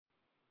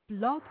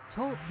Blog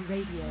Talk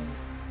Radio.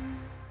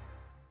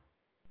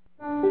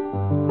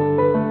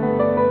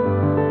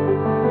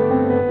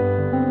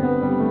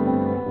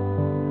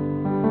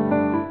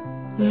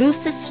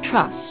 Lucis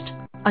Trust,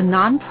 a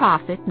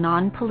non-profit,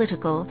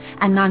 non-political,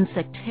 and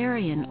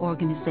non-sectarian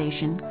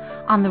organization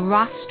on the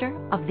roster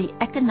of the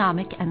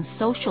Economic and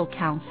Social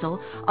Council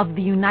of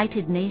the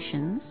United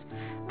Nations,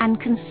 and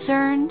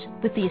concerned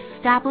with the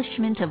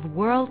establishment of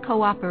world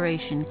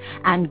cooperation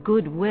and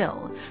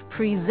goodwill,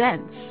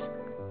 presents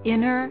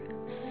Inner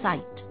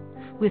Sight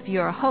with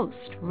your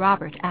host,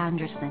 Robert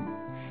Anderson.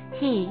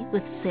 He,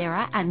 with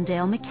Sarah and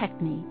Dale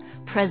McKechnie,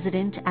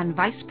 President and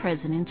Vice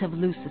President of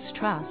Lucis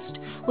Trust,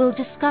 will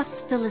discuss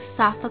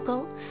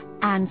philosophical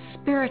and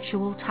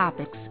spiritual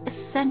topics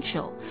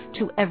essential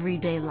to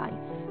everyday life.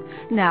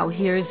 Now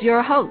here's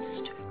your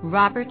host,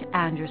 Robert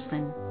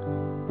Anderson.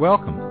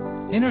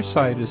 Welcome. Inner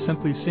sight is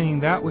simply seeing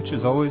that which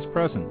is always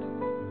present,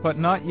 but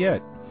not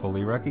yet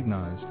fully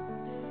recognized.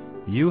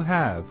 You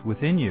have,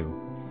 within you,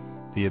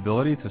 the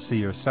ability to see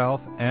yourself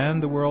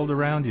and the world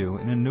around you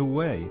in a new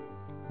way,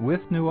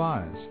 with new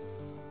eyes.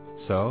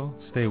 So,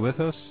 stay with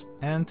us,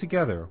 and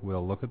together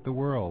we'll look at the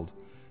world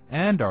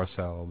and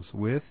ourselves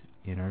with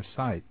inner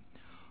sight.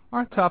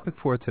 Our topic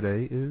for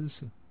today is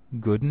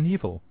good and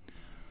evil.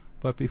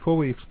 But before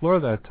we explore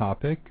that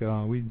topic,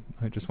 I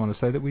just want to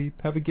say that we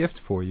have a gift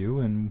for you,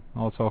 and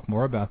I'll talk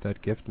more about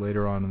that gift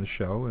later on in the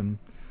show and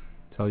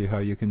tell you how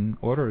you can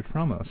order it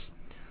from us.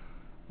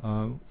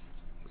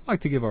 I'd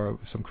like to give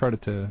some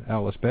credit to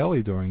Alice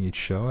Bailey during each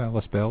show.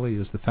 Alice Bailey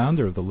is the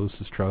founder of the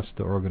Lucis Trust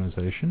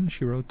organization.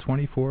 She wrote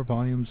 24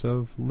 volumes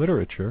of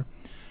literature,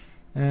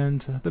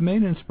 and the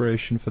main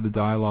inspiration for the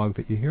dialogue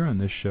that you hear on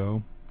this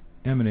show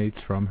emanates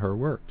from her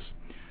works,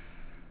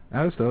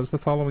 as does the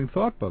following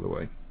thought, by the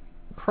way.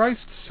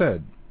 Christ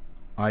said,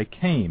 "I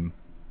came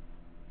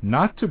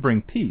not to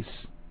bring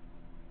peace,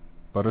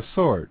 but a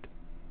sword."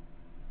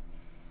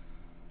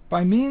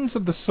 By means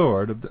of the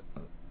sword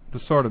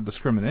of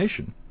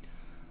discrimination,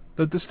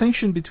 the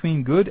distinction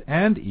between good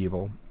and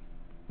evil,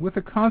 with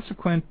a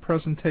consequent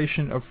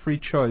presentation of free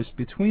choice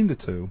between the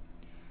two,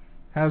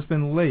 has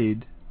been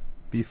laid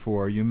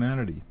before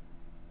humanity.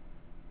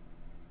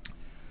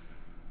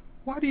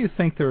 Why do you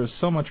think there is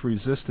so much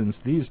resistance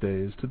these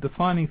days to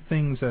defining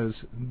things as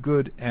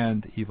good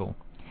and evil?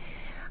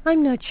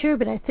 I'm not sure,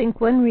 but I think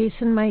one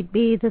reason might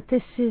be that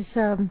this is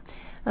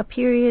a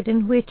period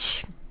in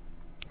which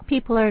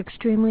people are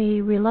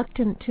extremely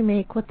reluctant to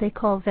make what they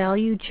call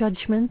value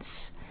judgments.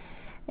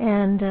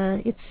 And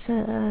it's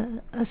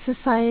a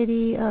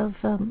society of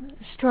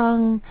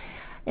strong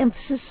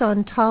emphasis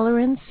on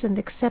tolerance and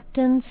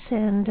acceptance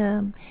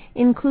and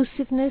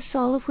inclusiveness,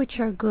 all of which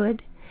are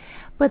good.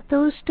 But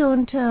those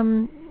don't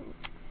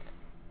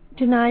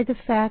deny the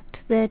fact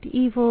that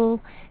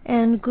evil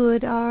and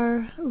good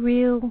are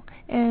real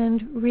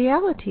and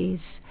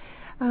realities.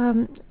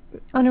 On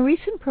a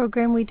recent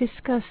program, we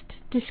discussed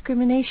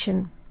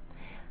discrimination,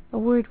 a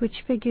word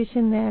which figures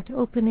in that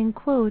opening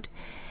quote.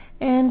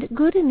 And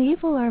good and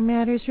evil are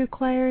matters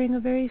requiring a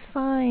very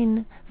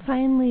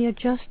finely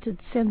adjusted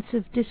sense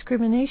of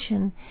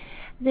discrimination.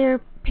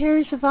 They're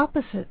pairs of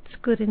opposites,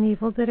 good and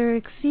evil, that are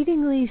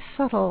exceedingly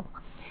subtle,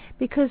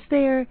 because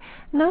they're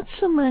not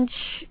so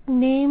much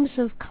names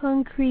of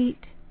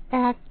concrete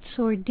acts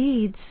or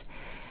deeds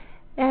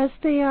as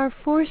they are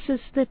forces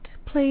that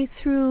play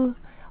through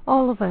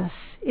all of us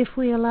if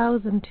we allow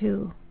them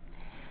to.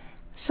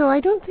 So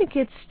I don't think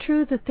it's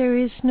true that there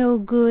is no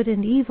good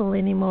and evil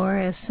anymore,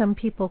 as some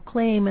people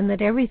claim, and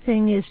that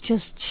everything is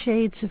just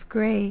shades of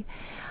gray.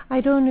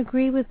 I don't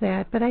agree with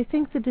that, but I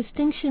think the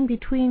distinction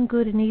between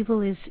good and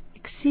evil is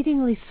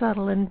exceedingly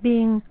subtle and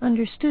being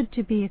understood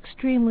to be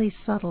extremely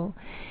subtle.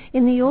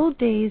 In the old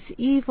days,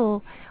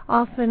 evil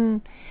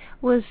often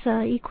was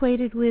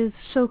equated with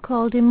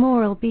so-called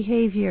immoral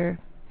behavior,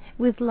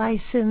 with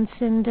license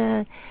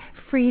and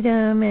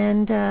freedom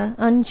and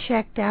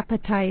unchecked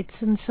appetites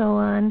and so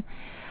on.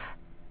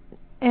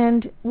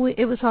 And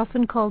it was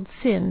often called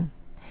sin.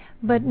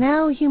 But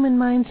now human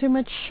minds are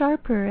much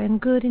sharper, and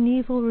good and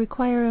evil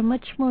require a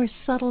much more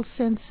subtle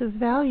sense of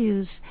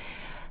values,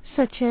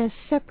 such as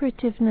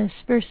separativeness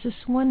versus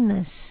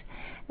oneness,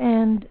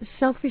 and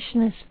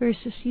selfishness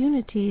versus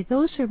unity.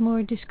 Those are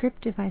more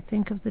descriptive, I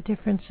think, of the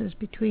differences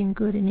between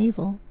good and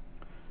evil.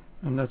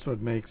 And that's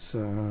what makes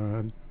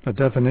a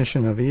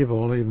definition of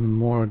evil even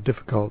more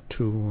difficult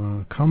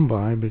to come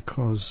by,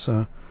 because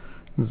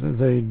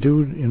they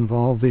do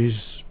involve these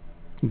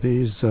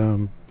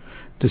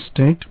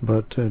distinct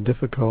but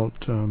difficult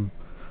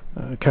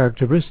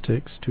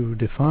characteristics to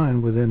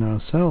define within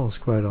ourselves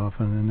quite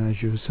often. And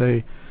as you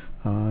say,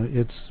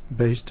 it's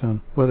based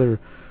on whether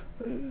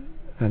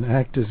an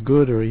act is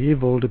good or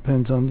evil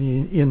depends on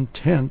the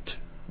intent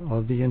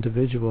of the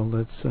individual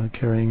that's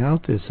carrying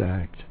out this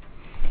act.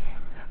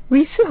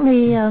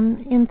 Recently,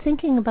 in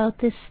thinking about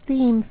this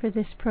theme for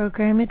this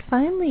program, it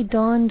finally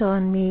dawned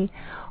on me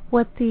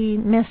what the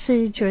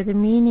message or the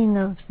meaning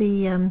of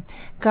the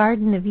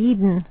Garden of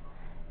Eden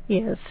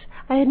Yes.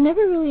 I had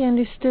never really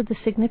understood the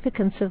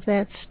significance of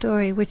that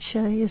story, which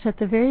is at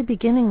the very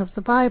beginning of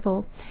the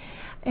Bible.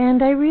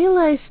 And I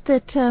realized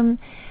that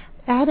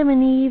Adam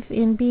and Eve,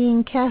 in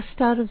being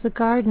cast out of the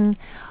garden,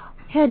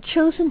 had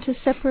chosen to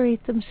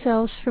separate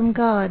themselves from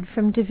God,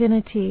 from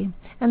divinity,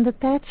 and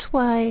that's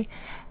why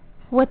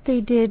what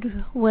they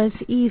did was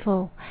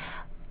evil.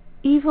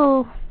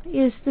 Evil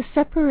is the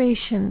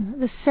separation,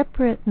 the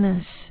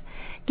separateness,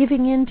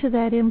 giving in to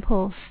that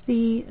impulse,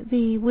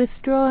 the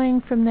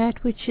withdrawing from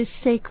that which is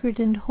sacred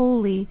and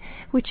holy,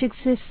 which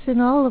exists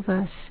in all of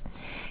us.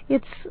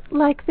 It's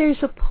like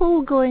there's a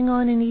pull going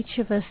on in each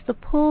of us, the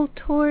pull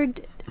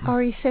toward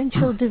our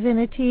essential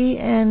divinity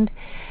and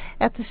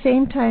at the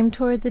same time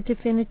toward the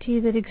divinity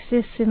that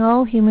exists in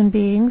all human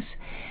beings,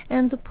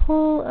 and the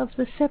pull of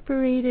the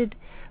separated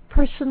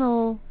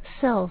personal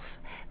self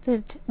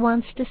that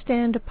wants to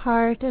stand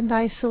apart and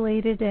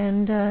isolated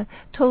and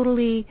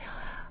totally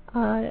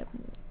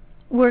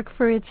work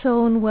for its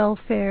own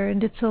welfare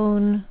and its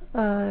own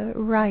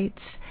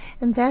rights.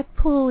 And that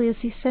pull is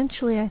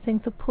essentially, I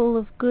think, the pull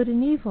of good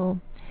and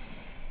evil.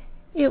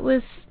 It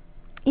was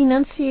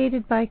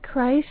enunciated by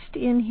Christ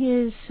in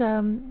his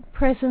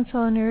presence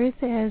on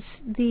earth as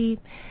the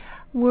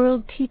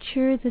world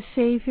teacher, the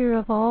savior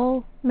of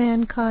all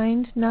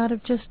mankind, not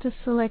of just a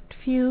select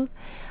few.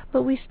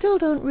 But we still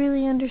don't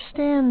really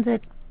understand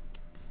that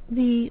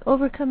the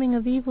overcoming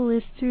of evil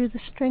is through the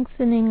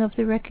strengthening of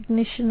the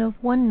recognition of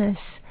oneness.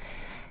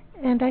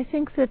 And I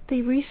think that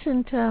the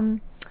recent,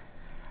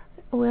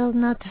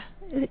 not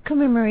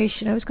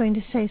commemoration, I was going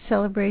to say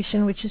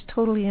celebration, which is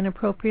totally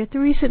inappropriate. The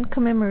recent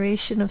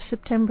commemoration of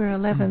September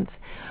 11th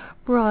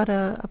brought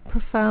a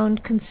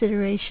profound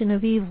consideration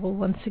of evil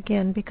once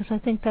again, because I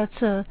think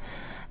that's an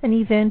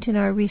event in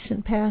our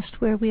recent past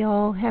where we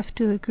all have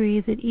to agree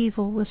that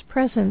evil was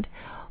present.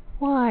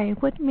 Why?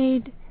 What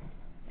made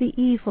the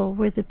evil?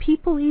 Were the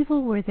people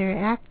evil? Were their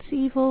acts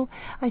evil?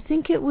 I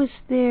think it was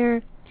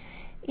their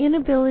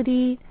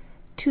inability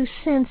to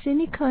sense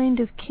any kind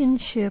of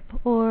kinship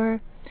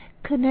or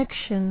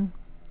connection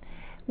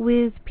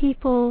with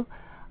people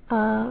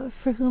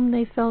for whom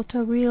they felt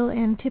a real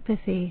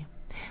antipathy.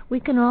 We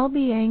can all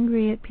be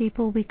angry at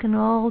people, we can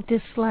all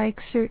dislike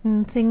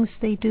certain things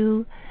they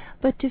do,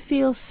 but to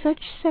feel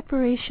such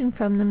separation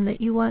from them that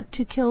you want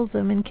to kill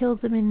them and kill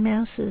them in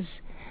masses,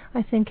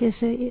 I think is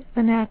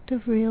an act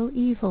of real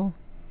evil.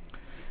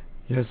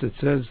 Yes, it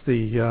says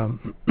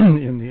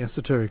in the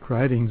esoteric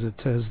writings, it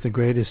says the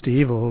greatest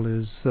evil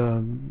is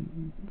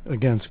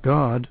against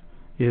God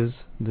is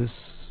this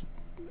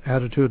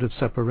attitude of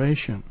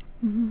separation.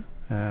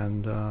 Mm-hmm.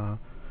 And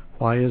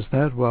why is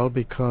that? Well,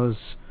 because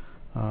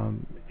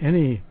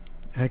any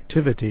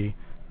activity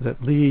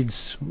that leads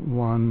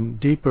one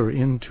deeper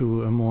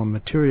into a more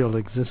material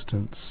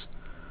existence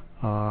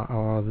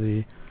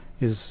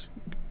is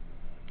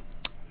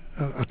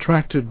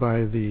attracted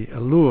by the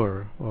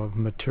allure of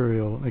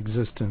material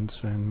existence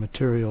and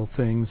material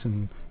things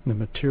in the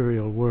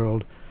material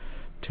world,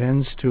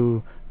 tends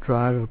to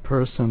drive a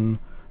person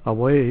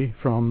away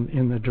from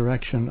in the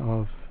direction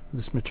of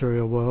this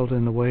material world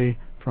and away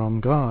from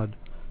God.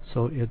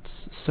 So it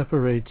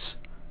separates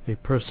a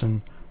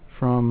person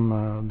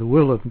from the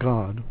will of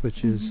God, which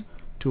mm-hmm. is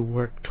to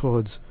work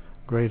towards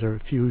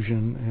greater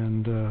fusion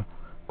and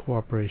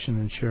cooperation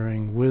and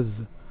sharing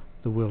with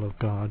the will of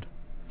God.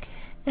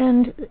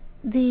 And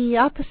the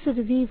opposite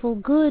of evil,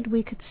 good,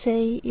 we could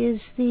say, is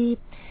the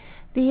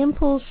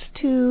impulse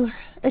to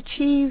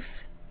achieve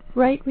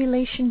right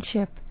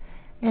relationship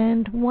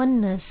and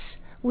oneness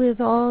with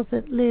all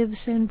that lives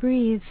and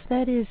breathes.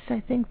 That is, I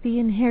think, the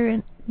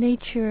inherent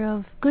nature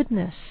of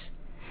goodness,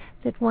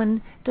 that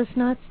one does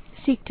not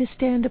seek to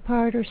stand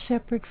apart or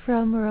separate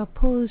from or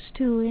opposed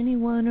to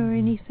anyone or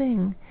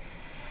anything.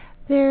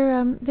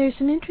 There's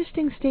an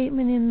interesting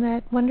statement in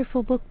that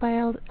wonderful book by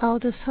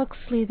Aldous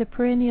Huxley, The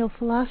Perennial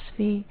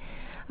Philosophy,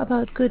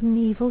 about good and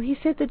evil. He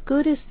said that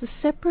good is the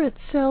separate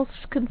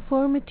self's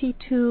conformity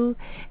to,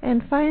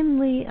 and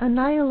finally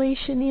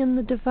annihilation in,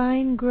 the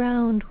divine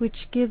ground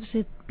which gives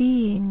it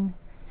being,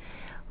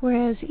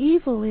 whereas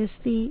evil is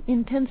the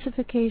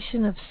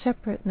intensification of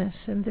separateness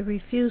and the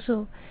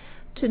refusal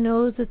to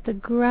know that the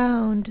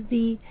ground,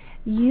 the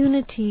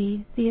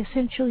unity, the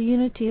essential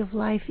unity of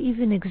life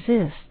even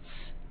exists.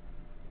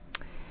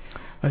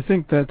 I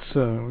think that's,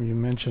 you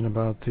mentioned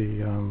about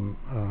the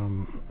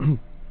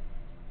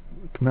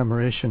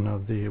commemoration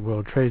of the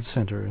World Trade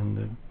Center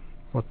and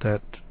what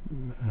that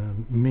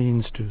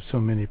means to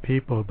so many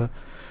people, but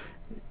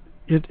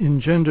it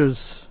engenders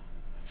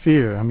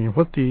fear. I mean,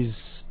 what these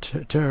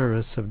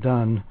terrorists have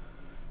done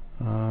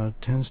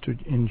tends to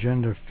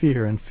engender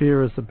fear, and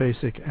fear is the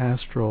basic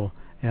astral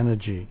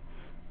energy.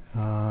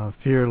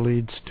 Fear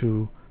leads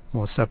to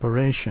more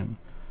separation.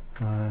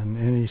 And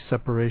any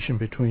separation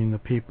between the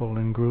people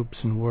and groups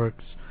and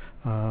works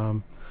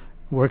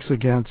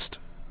against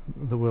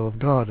the will of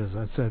God, as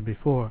I said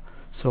before.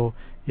 So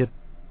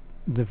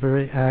the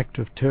very act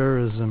of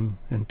terrorism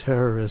and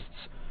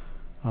terrorists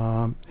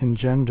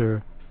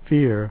engender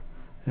fear,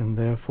 and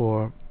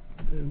therefore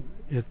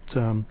it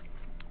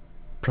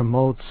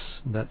promotes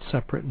that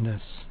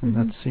separateness, and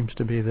that seems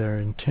to be their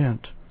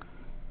intent.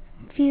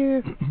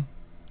 Fear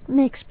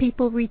makes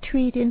people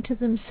retreat into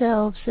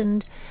themselves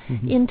and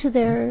into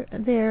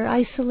their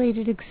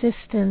isolated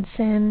existence,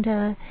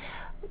 and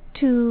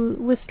to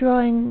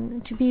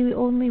withdrawing, to be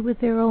only with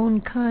their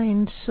own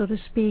kind, so to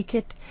speak.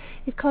 It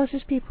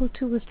causes people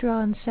to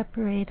withdraw and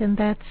separate, and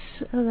that's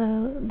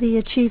the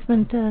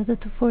achievement that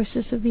the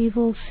forces of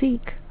evil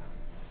seek.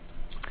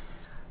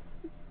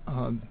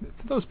 For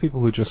those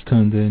people who just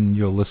tuned in,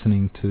 you're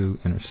listening to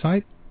Inner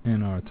Sight,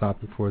 and our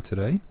topic for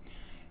today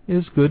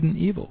is good and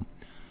evil.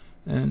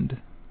 And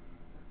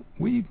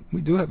we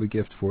do have a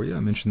gift for you. I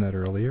mentioned that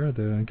earlier.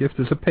 The gift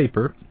is a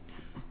paper.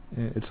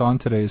 It's on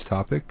today's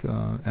topic.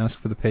 Ask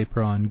for the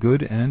paper on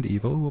good and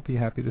evil. We'll be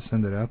happy to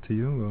send it out to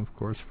you, of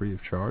course, free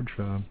of charge.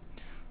 I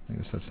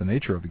guess that's the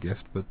nature of a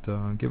gift, but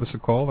give us a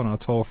call on our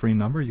toll-free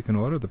number. You can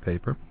order the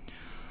paper.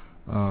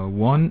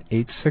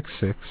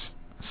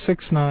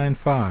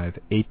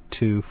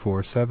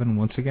 1-866-695-8247.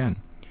 Once again,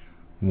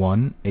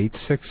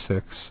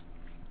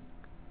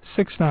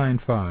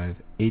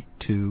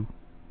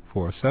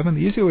 1-866-695-8247. The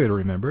easy way to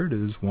remember it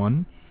is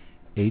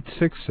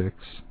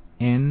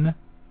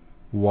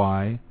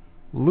 1-866-NY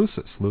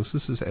Lucis.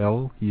 Lucis is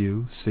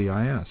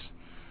Lucis.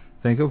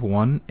 Think of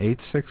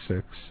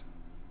 1-866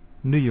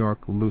 New York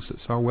Lucis.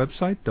 Our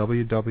website,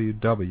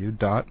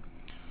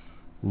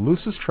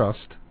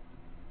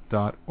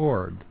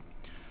 www.lucistrust.org.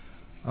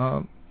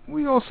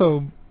 We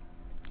also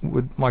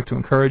would like to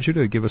encourage you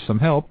to give us some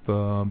help.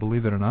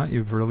 Believe it or not,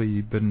 you've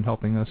really been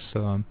helping us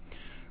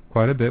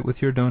quite a bit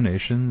with your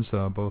donations,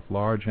 both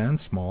large and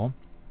small.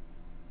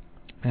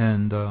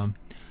 And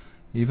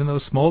even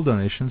those small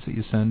donations that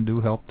you send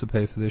do help to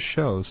pay for this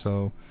show.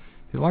 So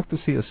if you'd like to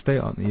see us stay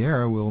on the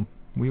air,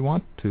 we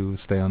want to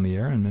stay on the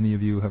air, and many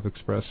of you have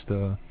expressed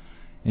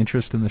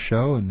interest in the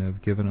show and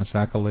have given us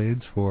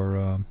accolades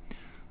for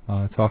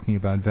talking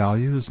about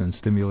values and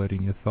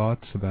stimulating your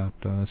thoughts about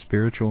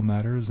spiritual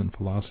matters and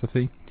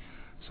philosophy.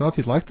 So if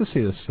you'd like to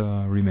see us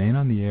remain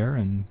on the air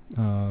and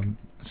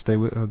stay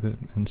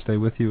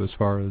with you as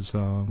far as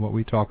what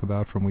we talk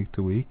about from week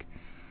to week,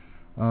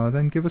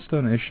 then give us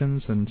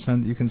donations, and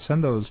you can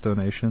send those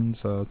donations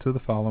to the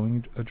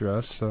following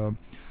address.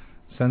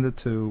 Send it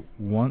to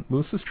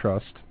Lucis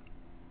Trust,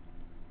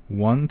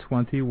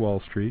 120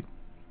 Wall Street,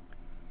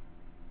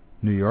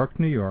 New York,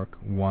 New York,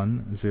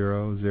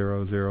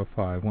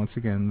 10005. Once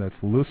again, that's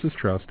Lucis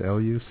Trust,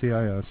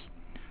 Lucis,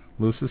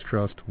 Lucis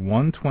Trust,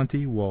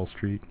 120 Wall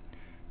Street,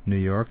 New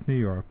York, New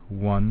York,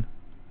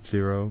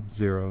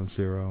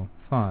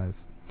 10005.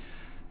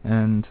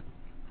 And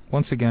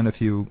once again,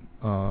 if you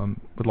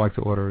would like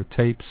to order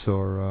tapes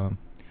or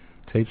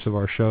tapes of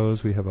our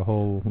shows, we have a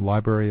whole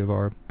library of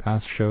our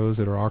past shows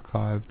that are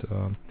archived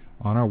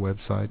on our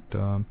website.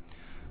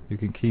 You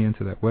can key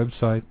into that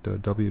website,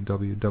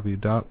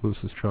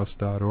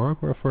 www.lucistrust.org,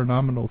 or for a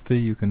nominal fee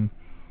you can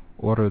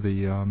order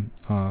the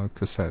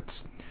cassettes.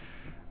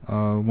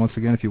 Once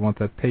again, if you want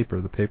that paper,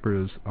 the paper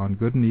is on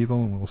good and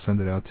evil, and we'll send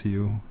it out to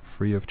you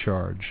free of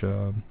charge.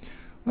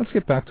 Let's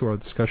get back to our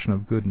discussion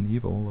of good and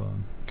evil.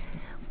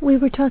 We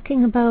were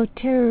talking about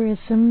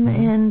terrorism,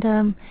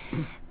 and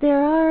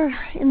there are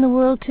in the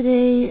world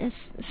today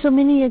so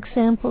many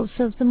examples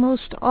of the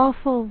most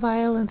awful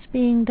violence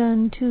being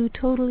done to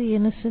totally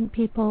innocent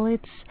people.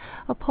 It's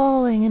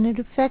appalling, and it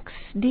affects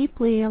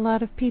deeply a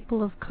lot of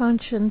people of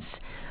conscience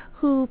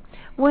who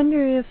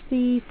wonder if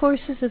the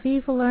forces of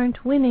evil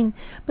aren't winning.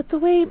 But the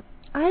way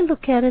I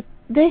look at it,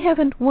 they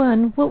haven't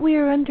won. What we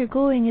are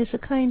undergoing is a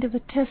kind of a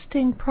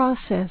testing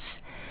process.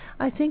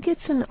 I think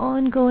it's an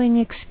ongoing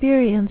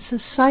experience, a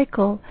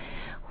cycle,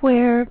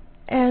 where,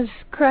 as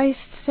Christ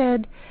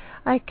said,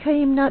 I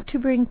came not to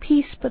bring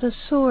peace but a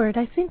sword.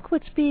 I think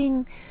what's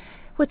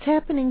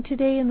happening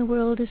today in the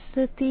world is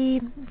that the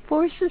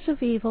forces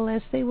of evil,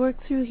 as they work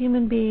through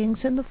human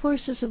beings, and the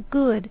forces of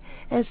good,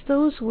 as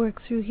those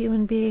work through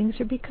human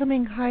beings, are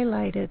becoming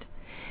highlighted.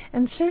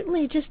 And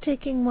certainly, just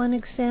taking one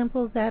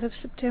example, that of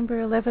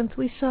September 11th,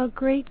 we saw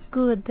great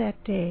good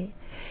that day.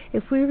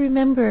 If we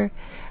remember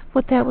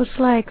what that was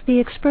like, the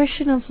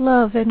expression of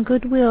love and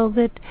goodwill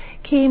that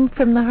came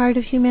from the heart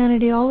of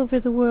humanity all over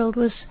the world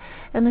was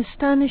an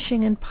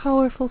astonishing and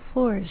powerful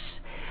force.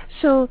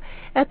 So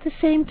at the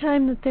same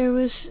time that there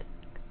was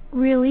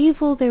real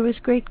evil, there was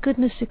great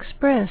goodness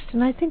expressed.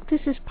 And I think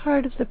this is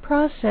part of the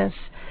process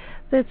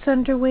that's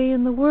underway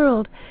in the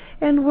world.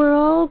 And we're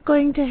all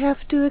going to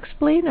have to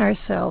explain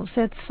ourselves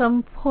at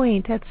some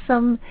point, at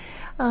some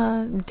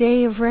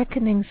day of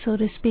reckoning, so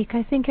to speak.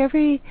 I think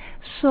every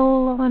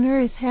soul on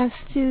earth has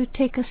to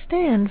take a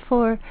stand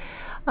for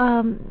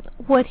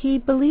what he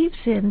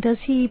believes in. Does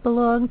he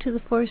belong to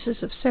the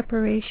forces of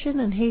separation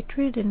and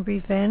hatred and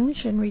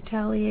revenge and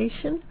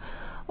retaliation?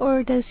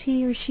 Or does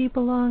he or she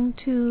belong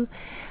to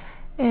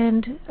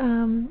and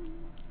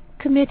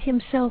commit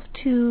himself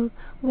to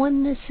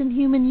oneness and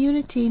human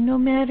unity, no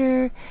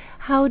matter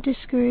how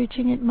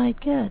discouraging it might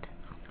get?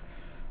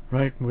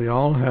 Right, we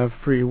all have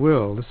free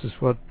will. This is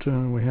what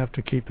we have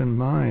to keep in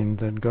mind,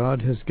 that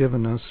God has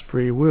given us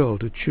free will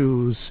to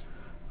choose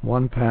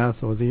one path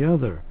or the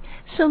other.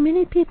 So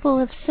many people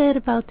have said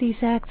about these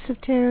acts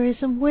of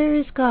terrorism, where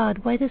is God?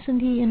 Why doesn't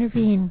he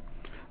intervene?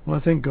 Well,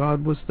 I think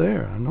God was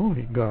there. I know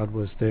God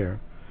was there.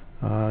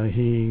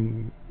 He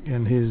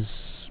and his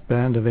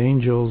band of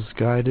angels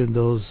guided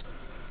those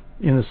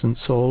innocent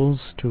souls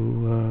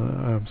to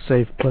a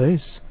safe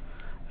place,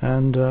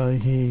 and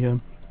he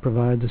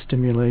provided the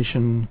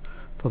stimulation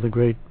for the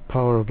great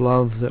power of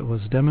love that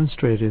was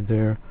demonstrated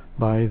there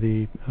by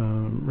the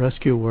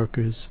rescue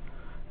workers,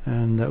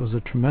 and that was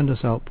a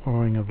tremendous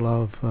outpouring of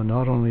love,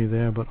 not only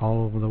there but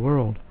all over the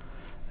world.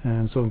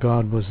 And so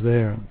God was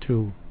there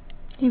too.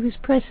 He was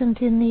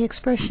present in the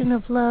expression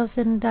of love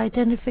and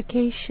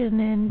identification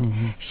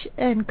and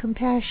and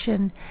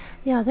compassion.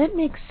 Yeah, that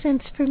makes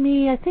sense for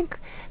me. I think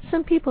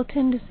some people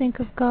tend to think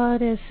of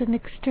God as an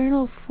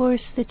external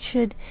force that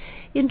should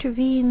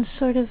intervene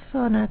sort of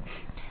on a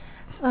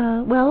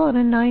on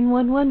a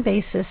 911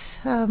 basis,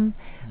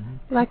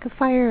 like a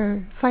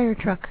fire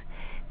truck.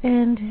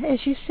 And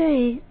as you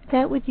say,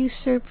 that would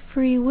usurp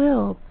free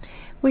will,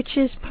 which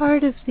is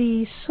part of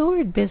the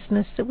sword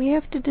business, that we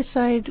have to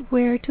decide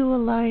where to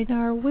align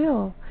our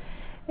will.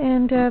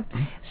 And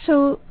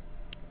so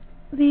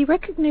the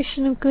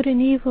recognition of good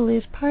and evil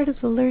is part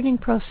of the learning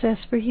process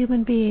for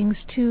human beings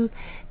to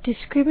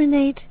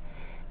discriminate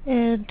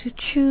and to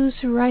choose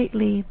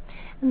rightly.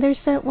 And there's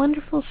that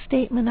wonderful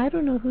statement, I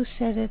don't know who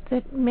said it,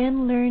 that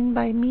men learn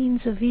by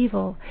means of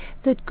evil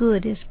that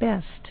good is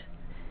best.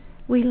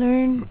 We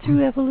learn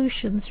through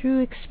evolution, through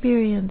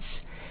experience,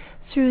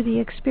 through the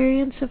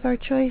experience of our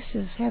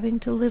choices, having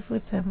to live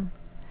with them,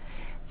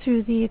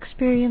 through the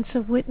experience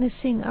of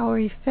witnessing our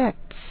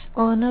effects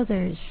on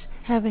others,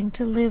 having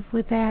to live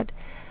with that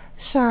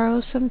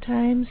sorrow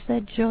sometimes,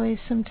 that joy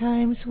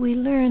sometimes. We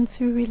learn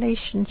through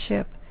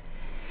relationship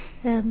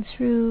and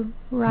through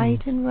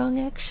right and wrong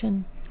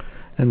action.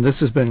 And this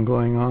has been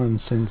going on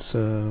since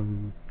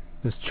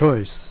this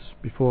choice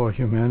before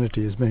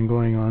humanity has been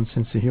going on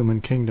since the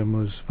human kingdom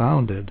was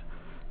founded,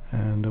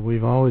 and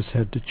we've always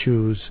had to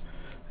choose.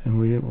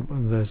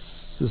 And this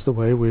is the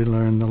way we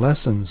learn the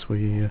lessons.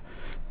 We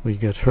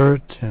get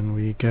hurt, and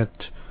we get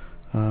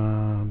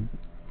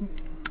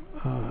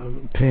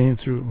pain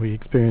we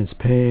experience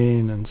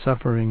pain and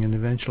suffering, and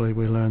eventually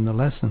we learn the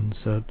lessons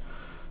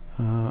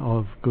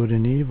of good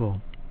and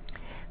evil.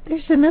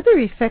 There's another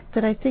effect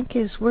that I think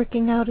is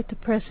working out at the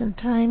present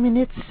time, and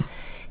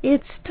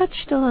it's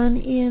touched on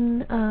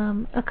in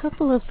a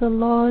couple of the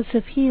laws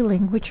of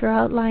healing, which are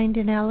outlined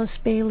in Alice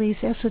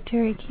Bailey's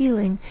Esoteric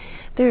Healing.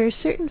 There are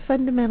certain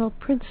fundamental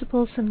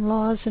principles and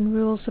laws and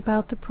rules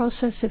about the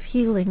process of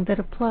healing that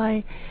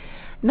apply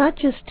not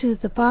just to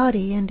the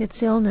body and its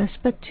illness,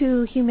 but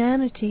to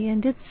humanity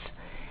and its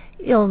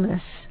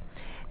illness.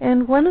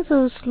 And one of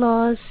those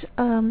laws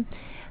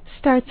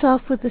starts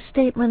off with a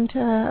statement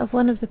of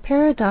one of the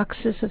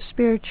paradoxes of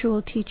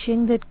spiritual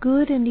teaching, that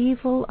good and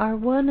evil are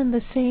one and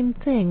the same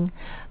thing,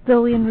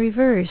 though in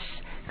reverse,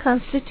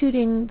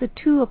 constituting the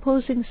two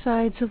opposing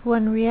sides of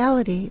one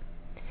reality.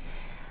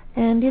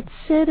 And it's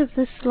said of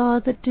this law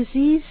that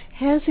disease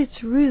has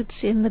its roots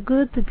in the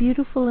good, the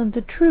beautiful, and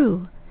the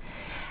true,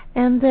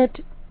 and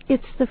that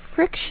it's the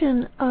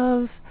friction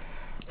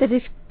that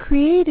is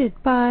created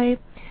by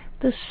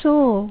the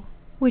soul,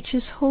 which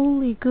is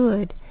wholly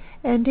good,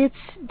 and its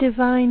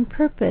divine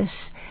purpose,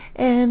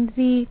 and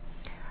the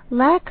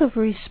lack of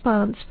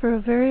response for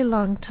a very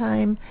long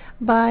time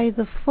by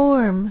the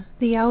form,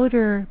 the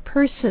outer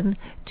person,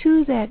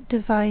 to that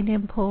divine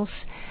impulse.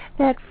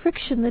 That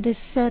friction that is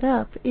set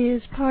up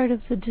is part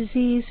of the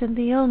disease and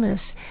the illness,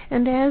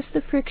 and as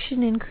the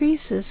friction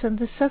increases and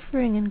the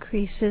suffering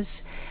increases,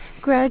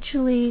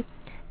 gradually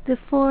the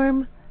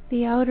form,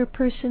 the outer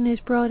person, is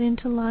brought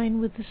into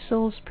line with the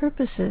soul's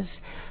purposes.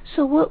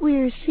 So what we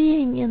are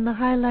seeing in the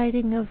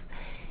highlighting of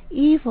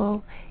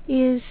evil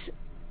is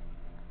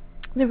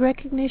the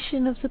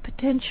recognition of the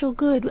potential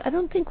good. I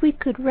don't think we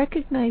could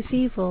recognize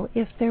evil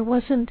if there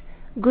wasn't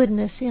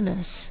goodness in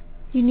us.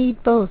 You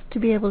need both to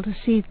be able to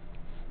see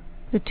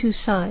the two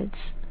sides.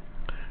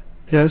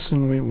 Yes,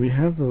 and we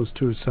have those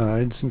two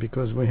sides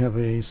because we have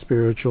a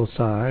spiritual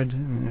side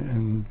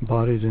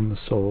embodied in the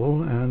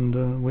soul,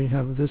 and we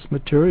have this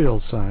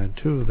material side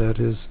too. That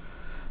is,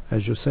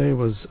 as you say,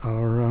 was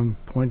our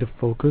point of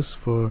focus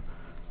for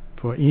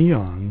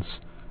eons,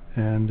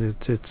 and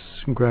it's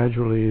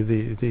gradually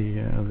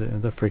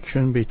the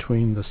friction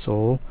between the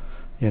soul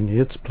in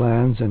its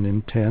plans and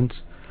intents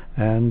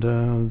and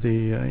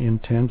the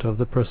intent of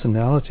the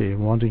personality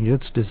wanting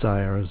its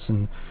desires,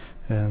 and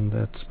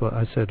that's what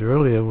I said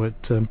earlier. What,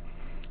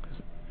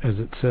 as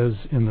it says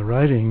in the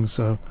writings,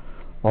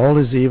 all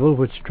is evil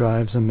which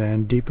drives a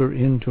man deeper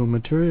into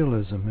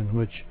materialism, and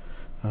which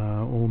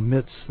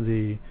omits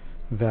the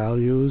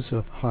values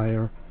of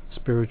higher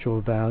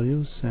spiritual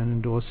values and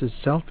endorses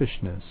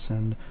selfishness.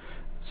 And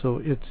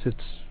so it's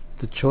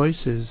the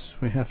choices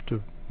we have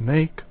to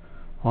make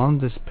on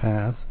this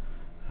path.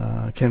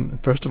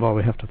 First of all,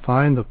 we have to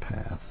find the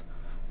path,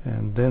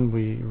 and then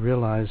we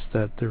realize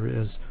that there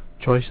is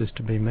choices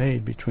to be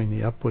made between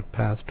the upward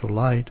path to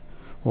light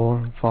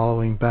or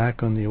following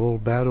back on the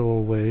old bad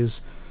old ways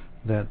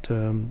that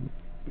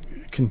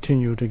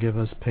continue to give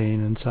us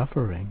pain and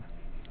suffering.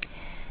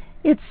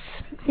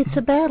 It's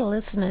a battle,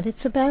 isn't it?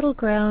 It's a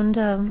battleground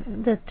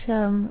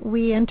that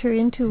we enter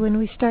into when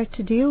we start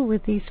to deal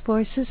with these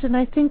forces, and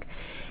I think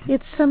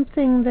it's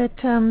something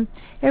that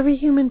every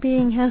human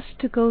being has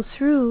to go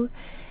through,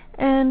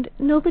 and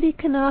nobody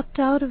can opt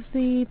out of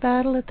the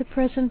battle at the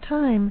present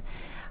time.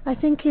 I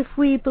think if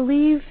we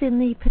believe in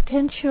the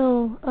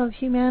potential of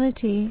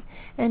humanity,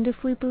 and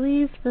if we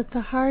believe that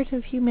the heart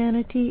of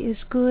humanity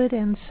is good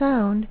and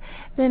sound,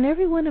 then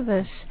every one of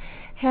us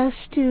has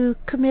to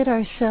commit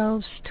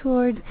ourselves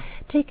toward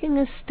taking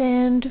a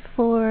stand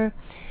for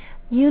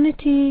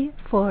unity,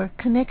 for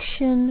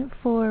connection,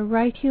 for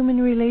right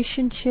human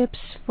relationships,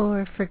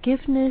 for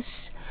forgiveness,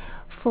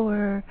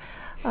 for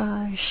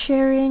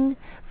sharing,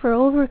 for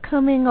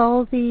overcoming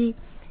all the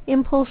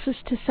impulses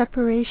to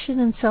separation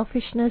and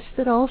selfishness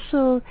that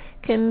also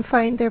can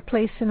find their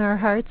place in our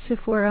hearts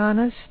if we're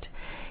honest.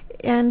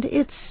 And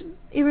it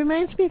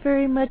reminds me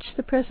very much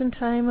the present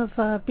time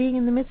of being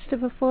in the midst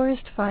of a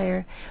forest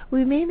fire.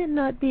 We may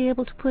not be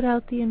able to put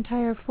out the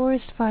entire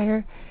forest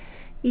fire,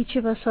 each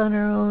of us on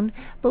our own,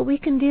 but we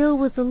can deal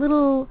with the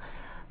little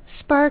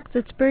spark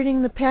that's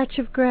burning the patch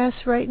of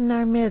grass right in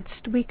our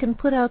midst. We can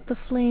put out the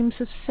flames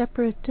of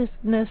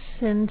separativeness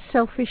and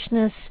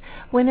selfishness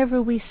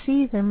whenever we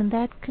see them, and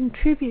that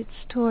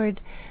contributes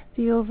toward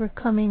the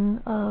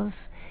overcoming of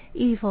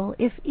evil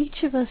if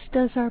each of us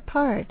does our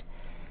part.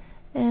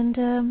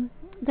 And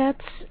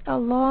that's a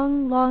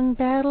long, long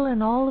battle,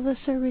 and all of us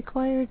are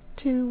required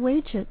to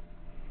wage it.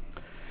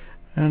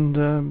 And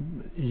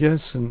yes,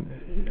 and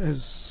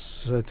as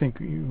I think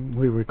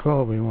we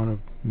recall, we want to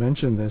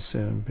mention this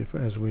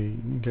as we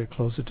get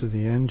closer to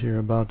the end here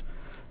about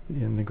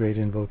in the Great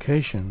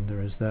Invocation,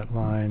 there is that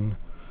line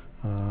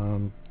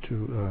to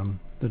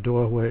the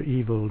door where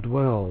evil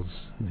dwells.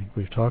 I think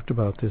we've talked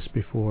about this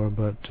before,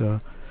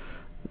 but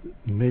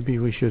maybe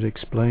we should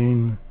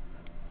explain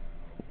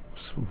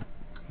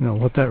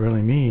what that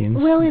really means.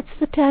 Well, it's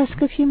the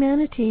task of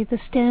humanity. The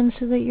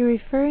stanza that you're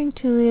referring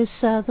to is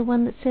the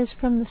one that says,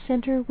 "From the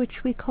center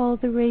which we call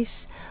the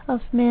race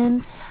of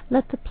men,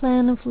 let the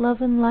plan of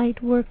love and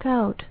light work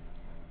out,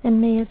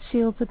 and may it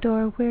seal the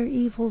door where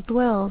evil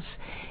dwells."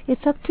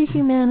 It's up to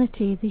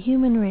humanity, the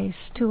human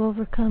race, to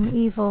overcome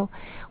evil.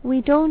 We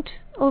don't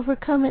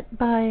overcome it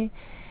by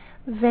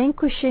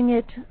vanquishing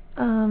it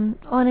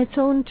on its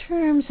own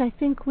terms. I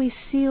think we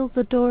seal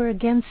the door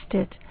against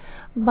it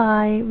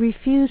by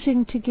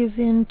refusing to give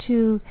in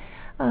to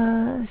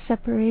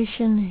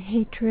separation,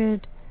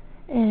 hatred,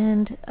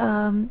 and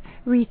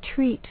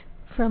retreat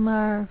from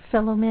our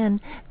fellow men.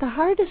 The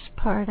hardest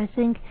part, I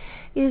think,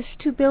 is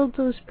to build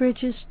those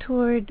bridges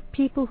toward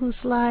people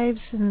whose lives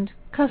and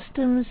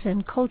customs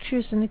and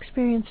cultures and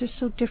experience are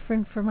so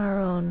different from our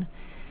own.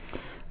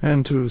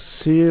 And to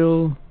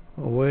seal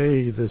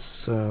away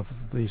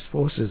these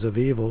forces of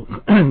evil,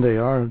 they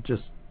are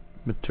just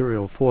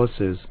material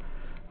forces,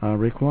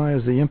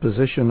 requires the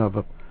imposition of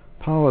a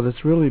power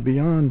that's really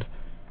beyond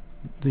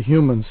the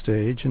human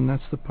stage, and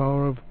that's the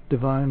power of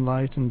divine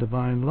light and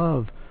divine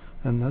love.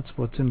 And that's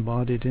what's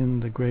embodied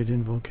in the Great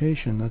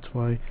Invocation. That's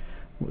why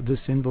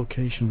this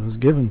invocation was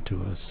given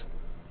to us.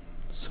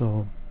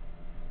 So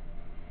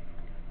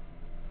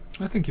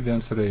I think you've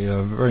answered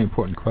a very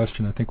important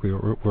question. I think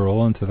we're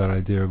all into that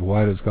idea of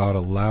why does God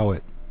allow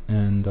it,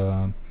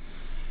 and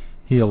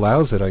He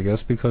allows it, I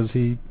guess, because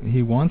He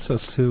wants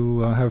us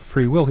to have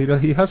free will.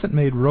 He hasn't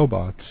made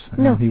robots.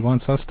 No. He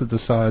wants us to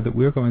decide that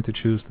we're going to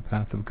choose the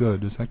path of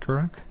good. Is that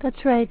correct?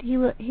 That's right.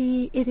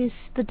 It is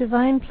the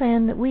divine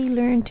plan that we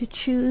learn to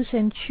choose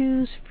and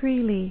choose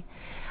freely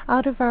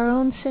out of our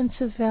own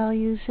sense of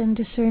values and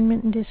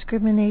discernment and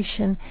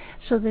discrimination,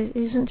 so that it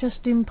isn't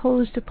just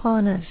imposed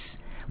upon us.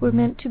 We're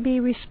meant to be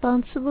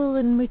responsible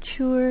and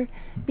mature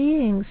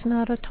beings,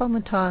 not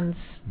automatons.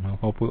 Well,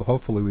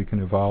 hopefully we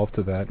can evolve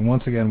to that. And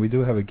once again, we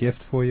do have a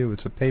gift for you.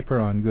 It's a paper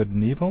on good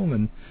and evil,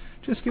 and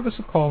just give us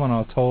a call on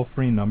our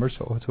toll-free number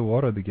to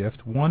order the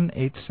gift,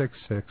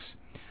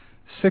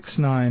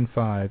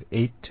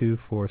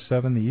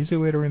 1-866-695-8247. The easy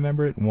way to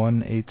remember it,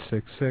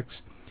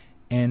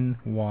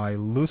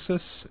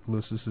 1-866-NY-LUCIS.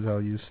 Lucis is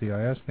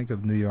L-U-C-I-S. Think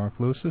of New York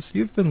Lucis.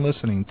 You've been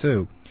listening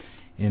to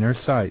Inner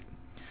Sight.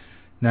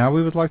 Now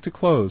we would like to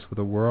close with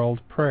a world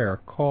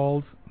prayer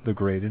called the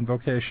Great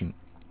Invocation.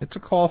 It's a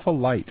call for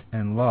light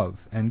and love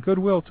and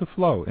goodwill to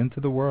flow into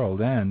the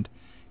world and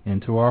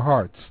into our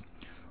hearts.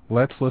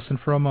 Let's listen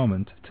for a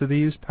moment to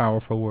these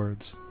powerful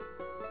words.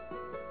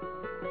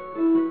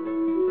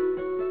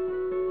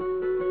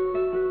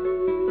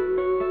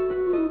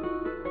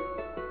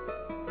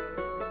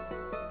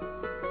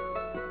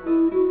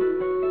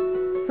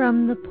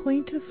 From the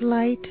point of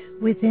light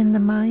within the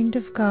mind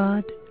of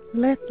God,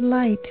 let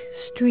light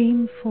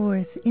stream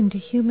forth into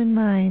human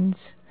minds.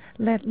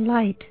 Let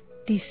light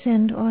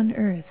descend on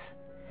earth.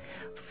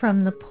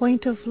 From the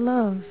point of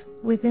love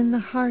within the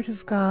heart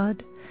of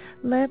God,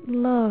 let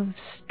love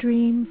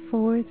stream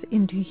forth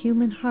into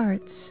human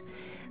hearts.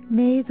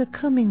 May the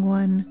coming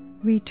one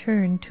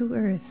return to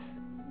earth.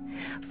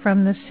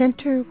 From the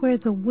center where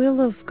the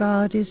will of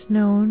God is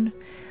known,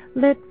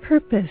 let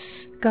purpose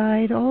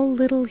guide all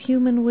little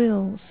human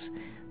wills,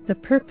 the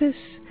purpose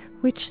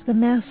which the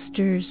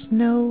masters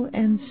know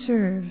and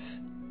serve.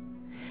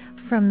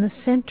 From the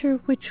center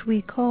which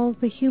we call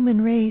the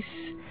human race,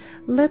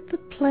 let the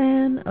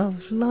plan of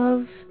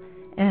love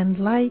and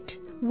light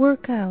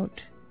work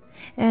out,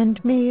 and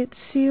may it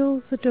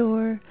seal the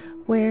door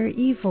where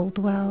evil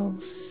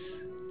dwells.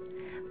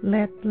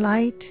 Let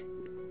light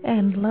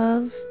and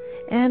love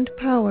and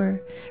power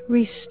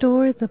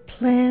restore the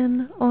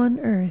plan on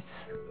earth.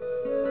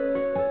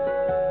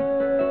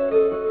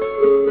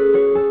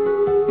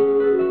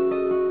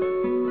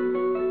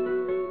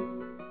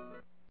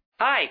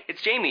 Hi,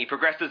 it's Jamie,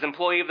 Progressive's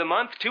Employee of the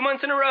Month, 2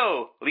 months in a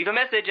row. Leave a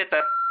message at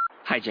the...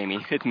 Hi, Jamie.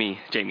 It's me,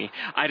 Jamie.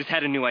 I just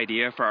had a new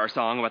idea for our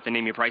song about the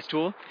Name Your Price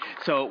tool.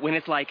 So when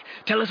it's like,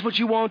 tell us what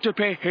you want to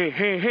pay, hey,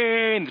 hey,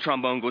 hey, and the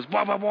trombone goes,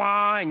 wah, wah,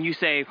 wah, and you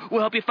say,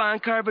 we'll help you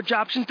find coverage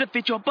options to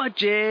fit your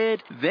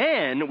budget.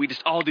 Then we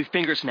just all do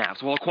finger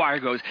snaps while the choir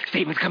goes,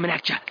 statements coming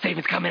at ya,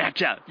 statements coming at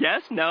ya.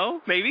 Yes?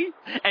 No? Maybe?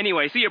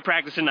 Anyway, see you at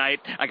practice tonight.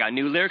 I got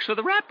new lyrics for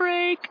the rap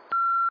break.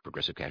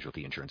 Progressive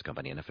Casualty Insurance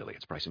Company and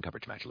Affiliates. Price and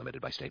coverage match limited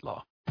by state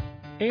law.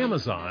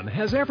 Amazon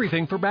has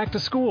everything for back to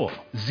school.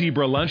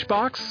 Zebra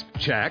lunchbox?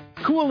 Check.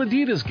 Cool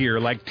Adidas gear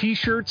like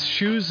t-shirts,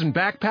 shoes, and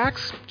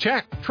backpacks?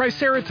 Check.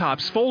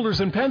 Triceratops folders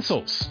and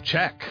pencils?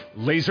 Check.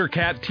 Laser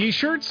Cat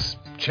t-shirts?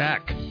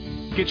 Check.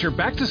 Get your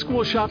back to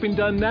school shopping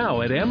done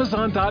now at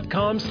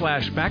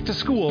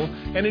Amazon.com/back-to-school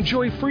and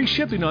enjoy free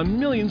shipping on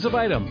millions of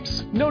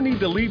items. No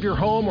need to leave your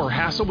home or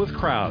hassle with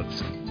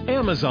crowds.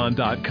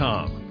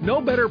 Amazon.com.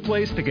 No better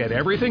place to get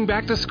everything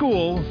back to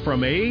school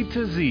from A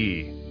to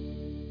Z.